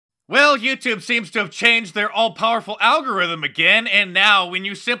Well, YouTube seems to have changed their all-powerful algorithm again, and now when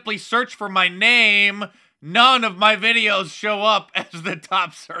you simply search for my name, none of my videos show up as the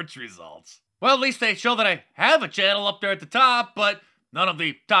top search results. Well, at least they show that I have a channel up there at the top, but none of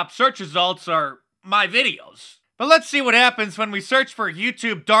the top search results are my videos. But let's see what happens when we search for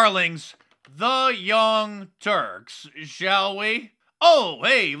YouTube darlings, The Young Turks, shall we? Oh,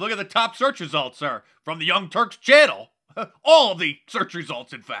 hey, look at the top search results are from The Young Turks channel. All of the search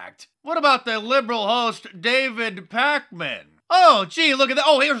results, in fact. What about the liberal host, David Pakman? Oh, gee, look at that.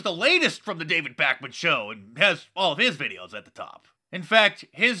 Oh, here's the latest from the David Pakman show, and has all of his videos at the top. In fact,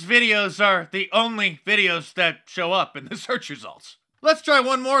 his videos are the only videos that show up in the search results. Let's try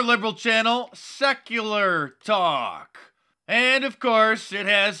one more liberal channel, Secular Talk. And, of course, it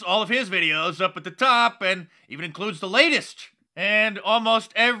has all of his videos up at the top, and even includes the latest. And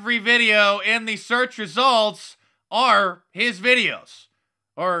almost every video in the search results are his videos.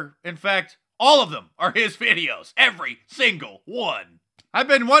 Or, in fact, all of them are his videos. Every single one. I've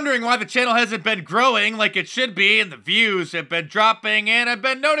been wondering why the channel hasn't been growing like it should be, and the views have been dropping, and I've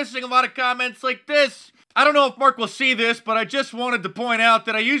been noticing a lot of comments like this. I don't know if Mark will see this, but I just wanted to point out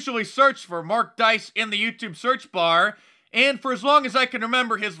that I usually search for MarkDice in the YouTube search bar, and for as long as I can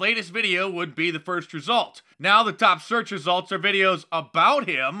remember, his latest video would be the first result. Now the top search results are videos about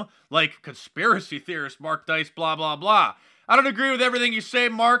him, like conspiracy theorist MarkDice, blah, blah, blah. I don't agree with everything you say,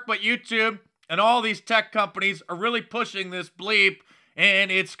 Mark, but YouTube and all these tech companies are really pushing this bleep,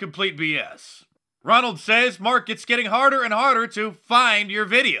 and it's complete BS. Ronald says, Mark, it's getting harder and harder to find your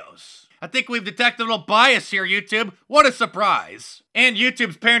videos. I think we've detected a little bias here, YouTube. What a surprise. And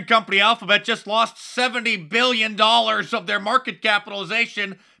YouTube's parent company, Alphabet, just lost $70 billion of their market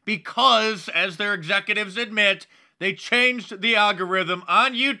capitalization because, as their executives admit, they changed the algorithm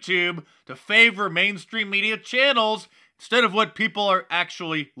on YouTube to favor mainstream media channels instead of what people are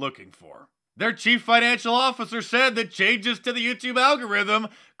actually looking for. Their chief financial officer said that changes to the YouTube algorithm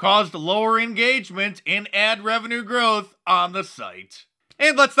caused lower engagement and ad revenue growth on the site.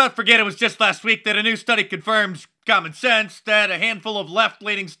 And let's not forget it was just last week that a new study confirms common sense that a handful of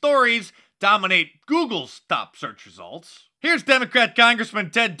left-leaning stories dominate Google's top search results. Here's Democrat Congressman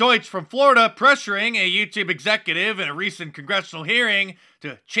Ted Deutsch from Florida pressuring a YouTube executive in a recent congressional hearing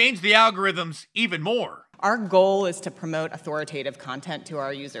to change the algorithms even more. Our goal is to promote authoritative content to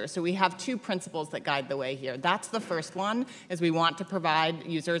our users. So we have two principles that guide the way here. That's the first one, is we want to provide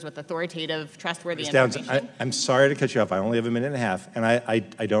users with authoritative, trustworthy information. I'm sorry to cut you off. I only have a minute and a half, and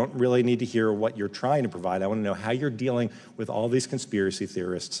I don't really need to hear what you're trying to provide. I want to know how you're dealing with all these conspiracy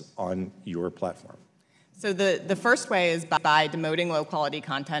theorists on your platform. So the first way is by demoting low-quality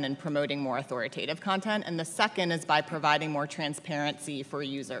content and promoting more authoritative content, and the second is by providing more transparency for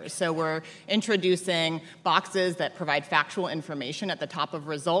users. So we're introducing boxes that provide factual information at the top of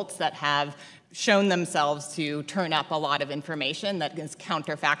results that have shown themselves to turn up a lot of information that is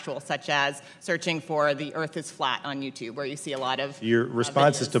counterfactual, such as searching for the Earth is flat on YouTube, where you see a lot of Your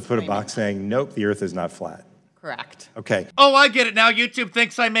response is to put a box saying, nope, the Earth is not flat. Correct. Okay. Oh, I get it now. YouTube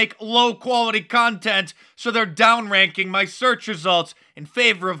thinks I make low-quality content, so they're downranking my search results in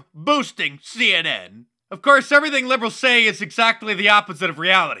favor of boosting CNN. Of course, everything liberals say is exactly the opposite of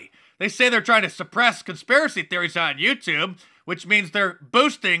reality. They say they're trying to suppress conspiracy theories on YouTube, which means they're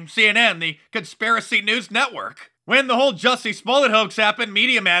boosting CNN, the conspiracy news network. When the whole Jussie Smollett hoax happened,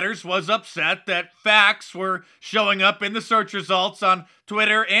 Media Matters was upset that facts were showing up in the search results on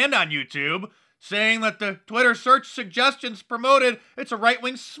Twitter and on YouTube, saying that the Twitter search suggestions promoted it's a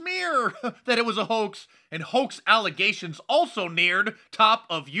right-wing smear that it was a hoax, and hoax allegations also neared top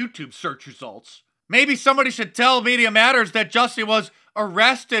of YouTube search results. Maybe somebody should tell Media Matters that Jussie was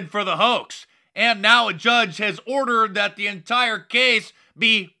arrested for the hoax, and now a judge has ordered that the entire case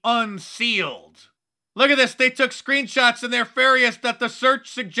be unsealed. Look at this, they took screenshots and they're furious that the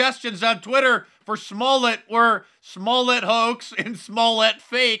search suggestions on Twitter for Smollett were Smollett hoax and Smollett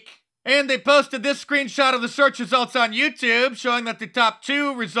fake. And they posted this screenshot of the search results on YouTube, showing that the top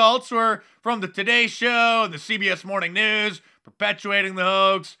two results were from the Today Show and the CBS Morning News, perpetuating the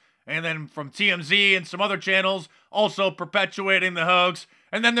hoax, and then from TMZ and some other channels, also perpetuating the hoax.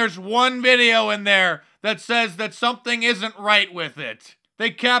 And then there's one video in there that says that something isn't right with it. They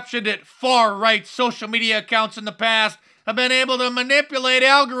captioned it, far-right social media accounts in the past have been able to manipulate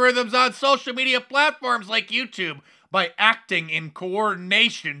algorithms on social media platforms like YouTube by acting in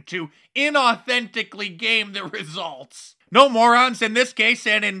coordination to inauthentically game the results. No morons in this case,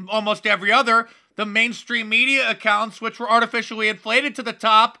 and in almost every other, the mainstream media accounts which were artificially inflated to the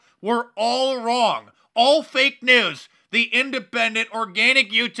top were all wrong. All fake news. The independent,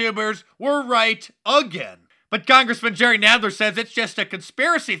 organic YouTubers were right again. But Congressman Jerry Nadler says it's just a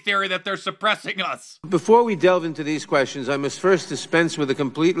conspiracy theory that they're suppressing us. Before we delve into these questions, I must first dispense with a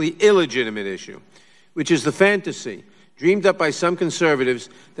completely illegitimate issue, which is the fantasy dreamed up by some conservatives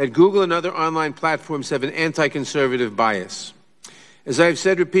that Google and other online platforms have an anti-conservative bias. As I have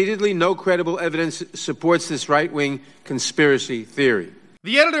said repeatedly, no credible evidence supports this right-wing conspiracy theory.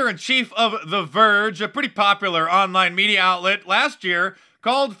 The editor-in-chief of The Verge, a pretty popular online media outlet, last year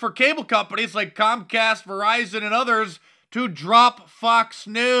called for cable companies like Comcast, Verizon, and others to drop Fox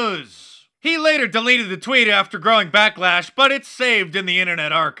News. He later deleted the tweet after growing backlash, but it's saved in the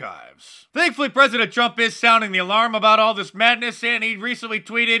Internet Archives. Thankfully, President Trump is sounding the alarm about all this madness, and he recently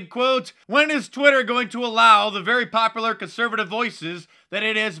tweeted, quote, "When is Twitter going to allow the very popular conservative voices that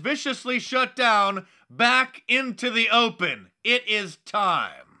it has viciously shut down back into the open? It is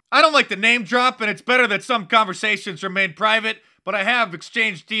time." I don't like the name drop, and it's better that some conversations remain private, but I have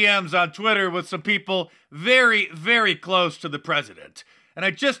exchanged DMs on Twitter with some people very, very close to the president. And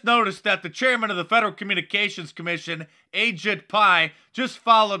I just noticed that the chairman of the Federal Communications Commission, Ajit Pai, just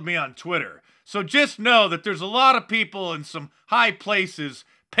followed me on Twitter. So just know that there's a lot of people in some high places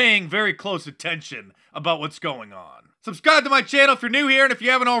paying very close attention about what's going on. Subscribe to my channel if you're new here, and if you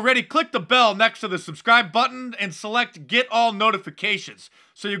haven't already, click the bell next to the subscribe button and select Get All Notifications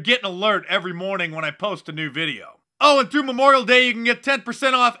so you get an alert every morning when I post a new video. Oh, and through Memorial Day, you can get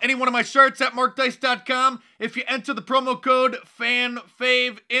 10% off any one of my shirts at MarkDice.com if you enter the promo code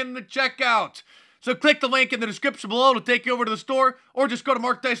FANFAVE in the checkout. So click the link in the description below to take you over to the store, or just go to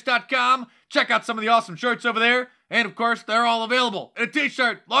MarkDice.com, check out some of the awesome shirts over there, and of course, they're all available in a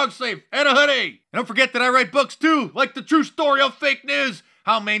t-shirt, long sleeve, and a hoodie. And don't forget that I write books too, like The True Story of Fake News,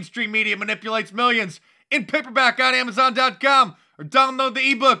 How Mainstream Media Manipulates Millions, in paperback on Amazon.com, or download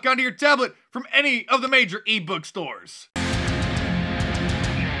the ebook onto your tablet from any of the major ebook stores.